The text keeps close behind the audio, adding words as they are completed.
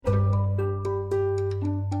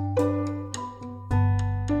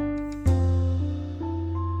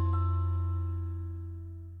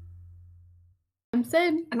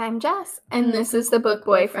Sid. And I'm Jess. And this is the Book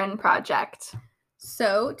Boyfriend Project.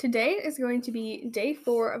 So today is going to be day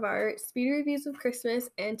 4 of our Speedy Reviews of Christmas.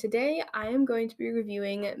 And today I am going to be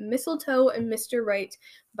reviewing Mistletoe and Mr. Right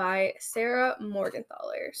by Sarah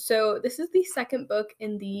Morgenthaler. So this is the second book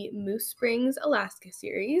in the Moose Springs, Alaska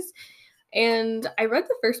series. And I read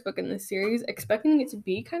the first book in this series expecting it to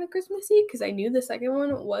be kind of Christmassy because I knew the second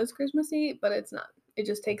one was Christmassy, but it's not. It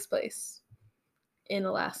just takes place in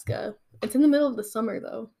Alaska. It's in the middle of the summer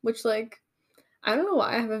though, which I don't know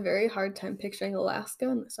why I have a very hard time picturing Alaska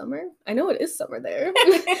in the summer. I know it is summer there,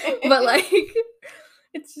 but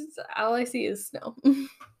it's just all I see is snow.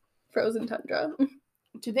 Frozen tundra.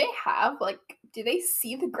 Do they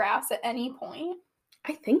see the grass at any point?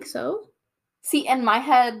 I think so. See, in my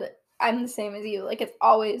head, I'm the same as you. It's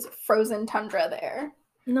always frozen tundra there.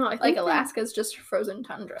 No, I think Alaska's just frozen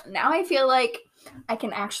tundra. Now I feel like I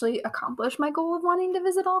can actually accomplish my goal of wanting to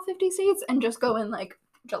visit all 50 states and just go in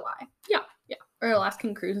July. Yeah. Or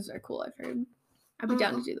Alaskan cruises are cool, I've heard. I'd be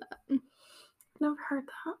down to do that. Never heard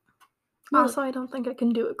that. Really? Also, I don't think I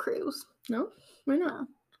can do a cruise. No? Why not?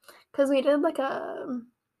 Because we did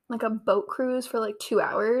a boat cruise for 2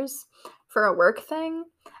 hours for a work thing,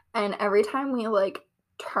 and every time we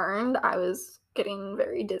turned, I was getting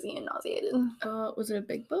very dizzy and nauseated. Was it a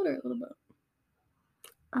big boat or a little boat?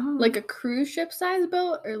 Like a cruise ship size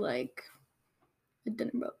boat or a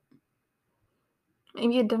dinner boat?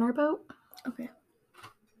 Maybe a dinner boat.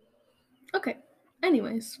 Okay.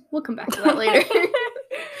 Anyways, we'll come back to that later.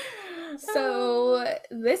 So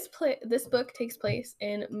this book takes place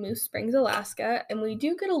in Moose Springs, Alaska, and we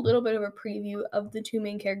do get a little bit of a preview of the two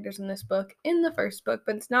main characters in this book in the first book,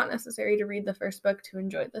 but it's not necessary to read the first book to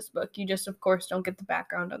enjoy this book. You just, of course, don't get the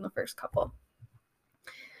background on the first couple.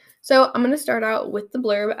 So I'm going to start out with the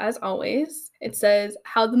blurb as always. It says,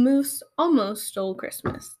 "How the Moose Almost Stole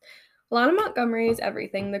Christmas. Lana Montgomery is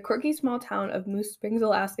everything the quirky small town of Moose Springs,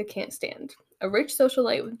 Alaska can't stand. A rich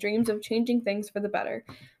socialite with dreams of changing things for the better.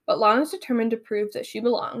 But Lana's determined to prove that she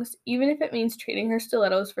belongs, even if it means trading her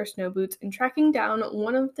stilettos for snow boots and tracking down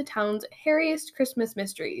one of the town's hairiest Christmas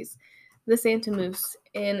mysteries, the Santa Moose,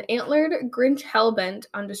 an antlered Grinch hell-bent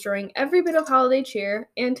on destroying every bit of holiday cheer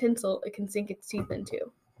and tinsel it can sink its teeth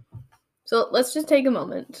into." So let's just take a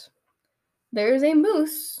moment. There is a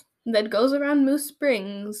moose that goes around Moose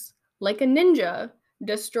Springs like a ninja,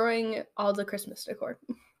 destroying all the Christmas decor.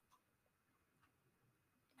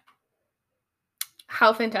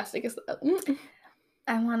 How fantastic is that?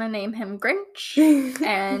 I want to name him Grinch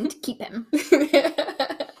and keep him.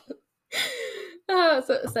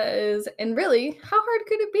 So it says, "And really, how hard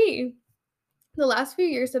could it be? The last few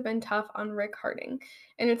years have been tough on Rick Harding,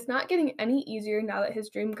 and it's not getting any easier now that his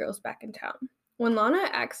dream girl's back in town. When Lana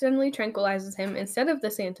accidentally tranquilizes him instead of the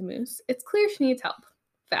Santa Moose, it's clear she needs help.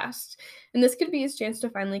 Fast, and this could be his chance to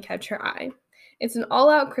finally catch her eye. It's an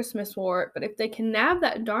all-out Christmas war, but if they can nab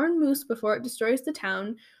that darn moose before it destroys the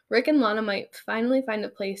town, Rick and Lana might finally find a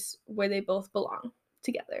place where they both belong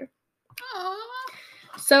together." Aww.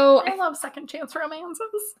 So I love second chance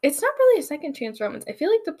romances. It's not really a second chance romance. I feel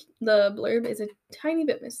like the blurb is a tiny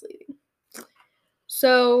bit misleading.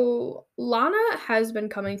 So Lana has been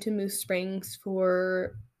coming to Moose Springs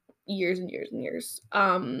for years and years and years.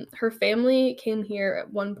 Her family came here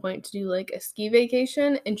at one point to do a ski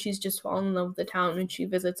vacation, and she's just fallen in love with the town, and she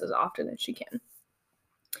visits as often as she can.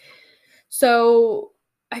 So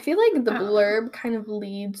I feel like the blurb kind of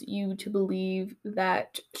leads you to believe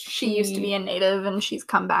that she used to be a native and she's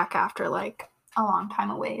come back after a long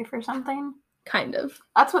time away for something. Kind of.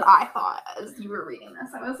 That's what I thought as you were reading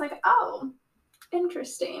this. I was like, oh,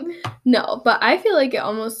 interesting. No, but I feel like it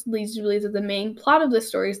almost leads you to believe that the main plot of this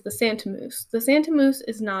story is the Santa Moose. The Santa Moose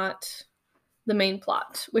is not the main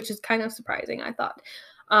plot, which is kind of surprising, I thought.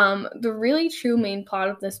 The really true main plot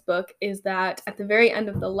of this book is that at the very end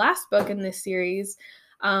of the last book in this series,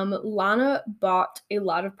 Lana bought a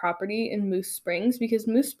lot of property in Moose Springs because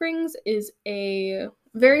Moose Springs is a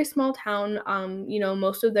very small town.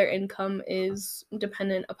 Most of their income is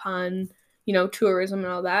dependent upon, tourism and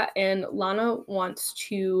all that. And Lana wants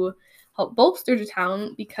to help bolster the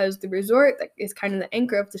town because the resort that is kind of the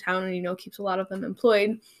anchor of the town and, keeps a lot of them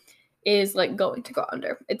employed is going to go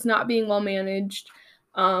under. It's not being well managed.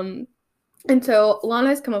 And so Lana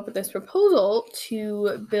has come up with this proposal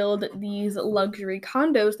to build these luxury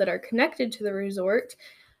condos that are connected to the resort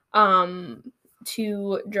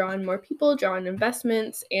to draw in more people, draw in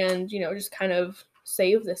investments, and, just kind of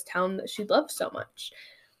save this town that she loves so much.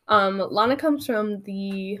 Lana comes from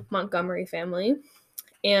the Montgomery family,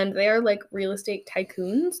 and they are real estate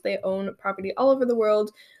tycoons. They own property all over the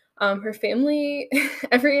world. Her family,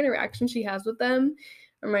 every interaction she has with them,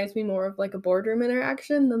 reminds me more of like a boardroom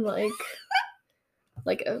interaction than like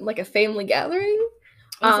a family gathering.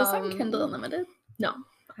 Is this on Kindle Unlimited? No,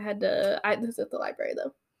 this is at the library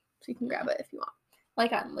though, so you can grab it if you want.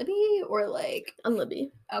 Like on Libby or like on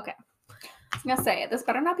Libby? Okay. I was gonna say, this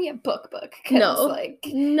better not be a book. No. Like,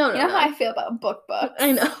 no. You know how I feel about books.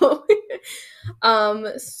 I know.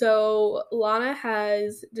 So Lana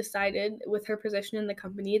has decided with her position in the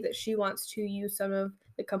company that she wants to use some of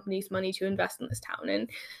the company's money to invest in this town. And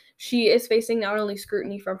she is facing not only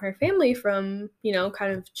scrutiny from her family from,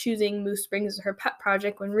 kind of choosing Moose Springs as her pet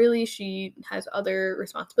project when really she has other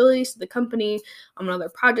responsibilities to the company, and other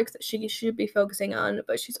projects that she should be focusing on.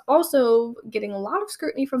 But she's also getting a lot of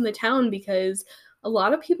scrutiny from the town because a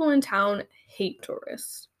lot of people in town hate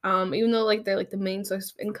tourists. Even though like they're like the main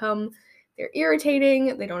source of income, they're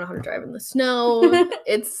irritating. They don't know how to drive in the snow.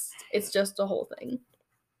 it's just a whole thing.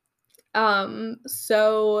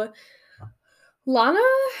 So Lana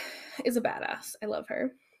is a badass. I love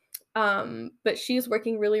her. But she's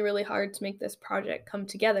working really, really hard to make this project come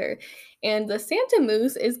together. And the Santa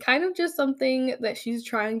Moose is kind of just something that she's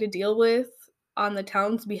trying to deal with on the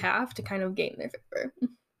town's behalf to kind of gain their favor.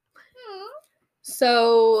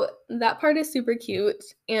 So that part is super cute.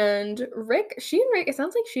 And it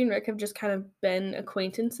sounds like she and Rick have just kind of been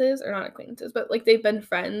acquaintances, or not acquaintances, but like they've been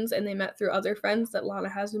friends and they met through other friends that Lana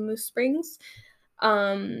has in Moose Springs.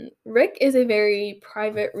 Rick is a very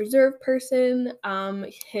private, reserved person.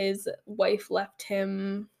 His wife left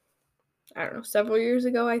him, I don't know, several years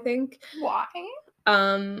ago, I think. Why?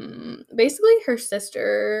 Basically her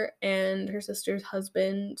sister and her sister's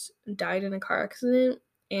husband died in a car accident,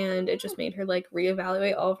 and it just made her like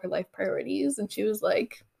reevaluate all of her life priorities, and she was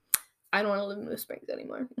like, I don't want to live in Moose Springs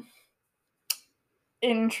anymore.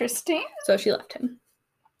 Interesting. So she left him.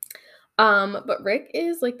 But Rick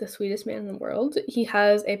is like the sweetest man in the world. He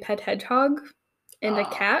has a pet hedgehog and a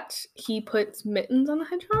cat. He puts mittens on the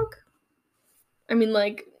hedgehog. I mean,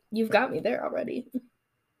 like, you've got me there already.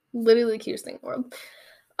 Literally the cutest thing in the world.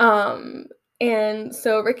 And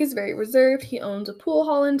so Rick is very reserved. He owns a pool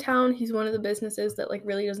hall in town. He's one of the businesses that like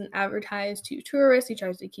really doesn't advertise to tourists. He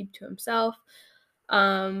tries to keep to himself.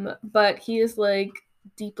 But he is like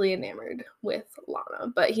deeply enamored with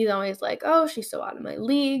Lana. But he's always like, oh, she's so out of my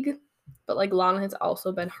league. But like Lana has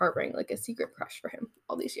also been harboring like a secret crush for him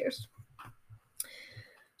all these years.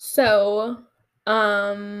 So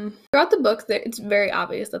throughout the book, it's very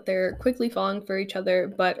obvious that they're quickly falling for each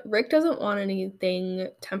other, but Rick doesn't want anything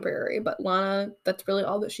temporary, but Lana, that's really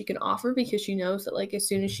all that she can offer, because she knows that like as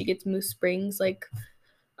soon as she gets Moose Springs like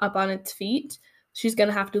up on its feet, she's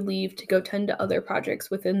gonna have to leave to go tend to other projects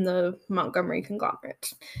within the Montgomery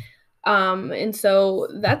conglomerate. And so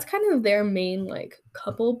that's kind of their main like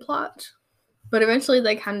couple plot. But eventually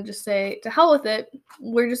they kind of just say, to hell with it,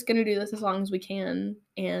 we're just gonna do this as long as we can,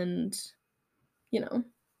 and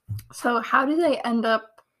So how do they end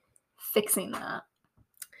up fixing that?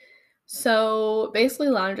 So basically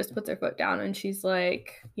Lana just puts her foot down and she's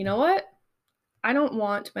like, you know what? I don't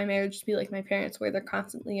want my marriage to be like my parents, where they're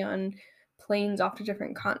constantly on planes off to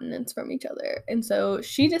different continents from each other. And so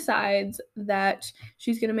she decides that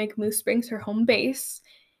she's going to make Moose Springs her home base.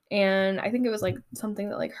 And I think it was like something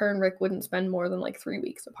that like her and Rick wouldn't spend more than like 3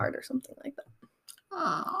 weeks apart or something like that.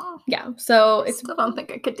 Oh. Yeah, so I still don't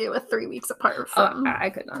think I could do it 3 weeks apart from I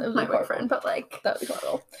could not. It was my boyfriend, but like that would be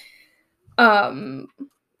horrible.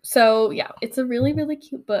 So yeah, it's a really, really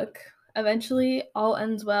cute book. Eventually all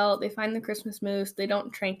ends well. They find the Christmas moose. They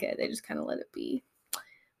don't trank it. They just kind of let it be.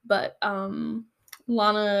 But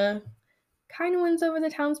Lana kind of wins over the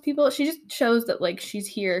townspeople. She just shows that like she's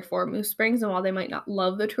here for Moose Springs, and while they might not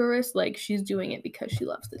love the tourists, like she's doing it because she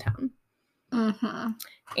loves the town. Mm-hmm.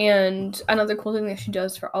 And another cool thing that she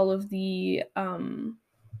does for all of the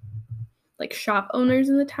like shop owners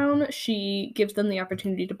in the town, she gives them the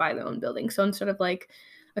opportunity to buy their own buildings. So instead of like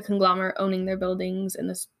a conglomerate owning their buildings and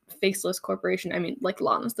this faceless corporation, I mean, like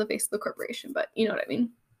Lana's the face of the corporation, but you know what I mean.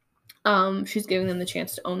 She's giving them the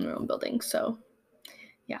chance to own their own buildings. So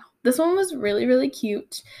yeah, this one was really, really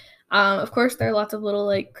cute. Of course, there are lots of little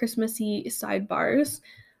like Christmassy sidebars.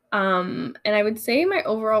 And I would say my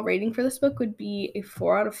overall rating for this book would be a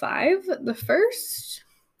 4 out of 5. The first,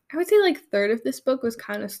 I would say like third of this book was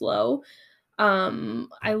kind of slow.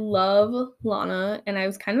 I love Lana, and I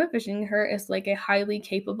was kind of envisioning her as like a highly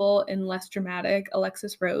capable and less dramatic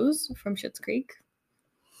Alexis Rose from Schitt's Creek.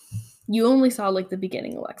 You only saw like the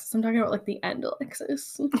beginning Alexis. I'm talking about like the end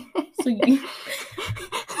Alexis.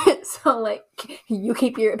 So like you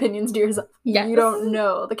keep your opinions to yourself. Yes. You don't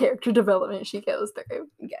know the character development she goes through.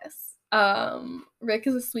 Yes. Rick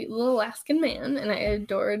is a sweet little Alaskan man, and I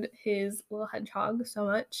adored his little hedgehog so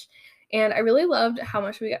much. And I really loved how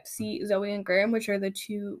much we got to see Zoe and Graham, which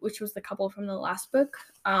was the couple from the last book.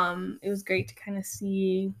 It was great to kind of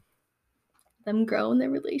see them grow in their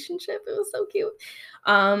relationship. It was so cute.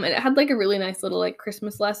 And it had like a really nice little like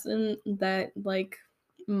Christmas lesson that like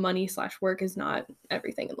money/work is not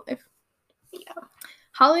everything in life. Yeah.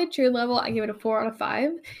 Holiday cheer level, I give it a 4 out of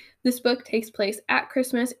 5. This book takes place at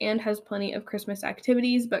Christmas and has plenty of Christmas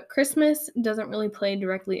activities, but Christmas doesn't really play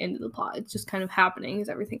directly into the plot. It's just kind of happening as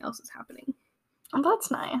everything else is happening. Oh,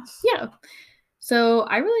 that's nice. Yeah. So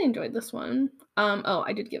I really enjoyed this one.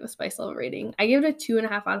 I did give a spice level rating. I gave it a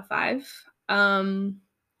 2.5 out of 5.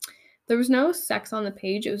 There was no sex on the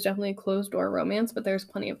page. It was definitely a closed door romance, but there's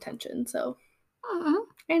plenty of tension. So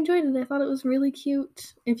I enjoyed it. I thought it was really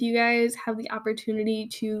cute. If you guys have the opportunity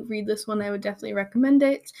to read this one, I would definitely recommend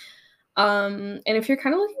it. And if you're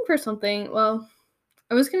kind of looking for something, well,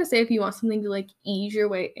 I was going to say if you want something to like ease your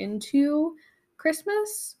way into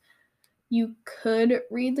Christmas, you could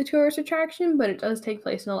read The Tourist Attraction, but it does take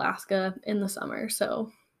place in Alaska in the summer.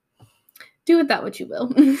 So do with that what you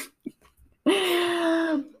will.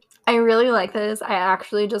 I really like this. I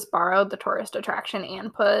actually just borrowed The Tourist Attraction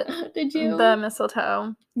and put Did you? the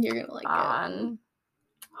Mistletoe You're going to like on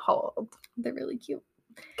hold. They're really cute.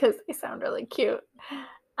 Because they sound really cute.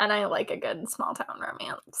 And I like a good small town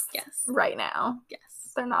romance. Yes. Right now.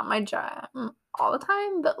 Yes. They're not my jam all the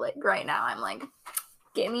time, but like right now I'm like,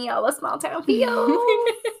 give me all the small town feels.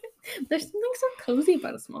 There's something so cozy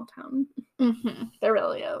about a small town. Mm-hmm. There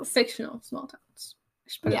really is. Fictional small towns. I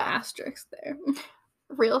should put an asterisk there.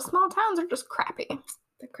 Real small towns are just crappy.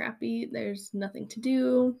 They're crappy. There's nothing to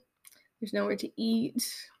do. There's nowhere to eat.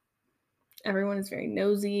 Everyone is very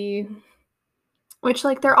nosy. Which,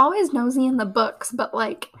 like, they're always nosy in the books, but,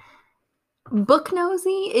 like, book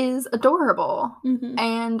nosy is adorable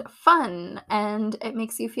and fun, and it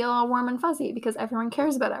makes you feel all warm and fuzzy because everyone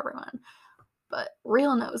cares about everyone. But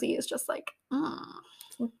real nosy is just like,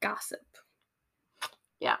 gossip.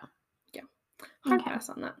 Yeah. Hard pass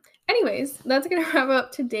on that. Anyways, that's going to wrap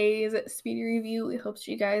up today's Speedy review. We hope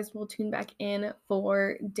you guys will tune back in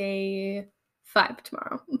for day 5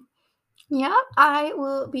 tomorrow. Yeah, I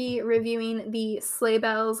will be reviewing the Sleigh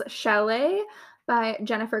Bells Chalet by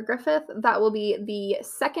Jennifer Griffith. That will be the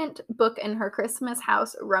second book in her Christmas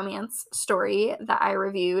House romance story that I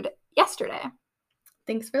reviewed yesterday.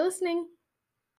 Thanks for listening.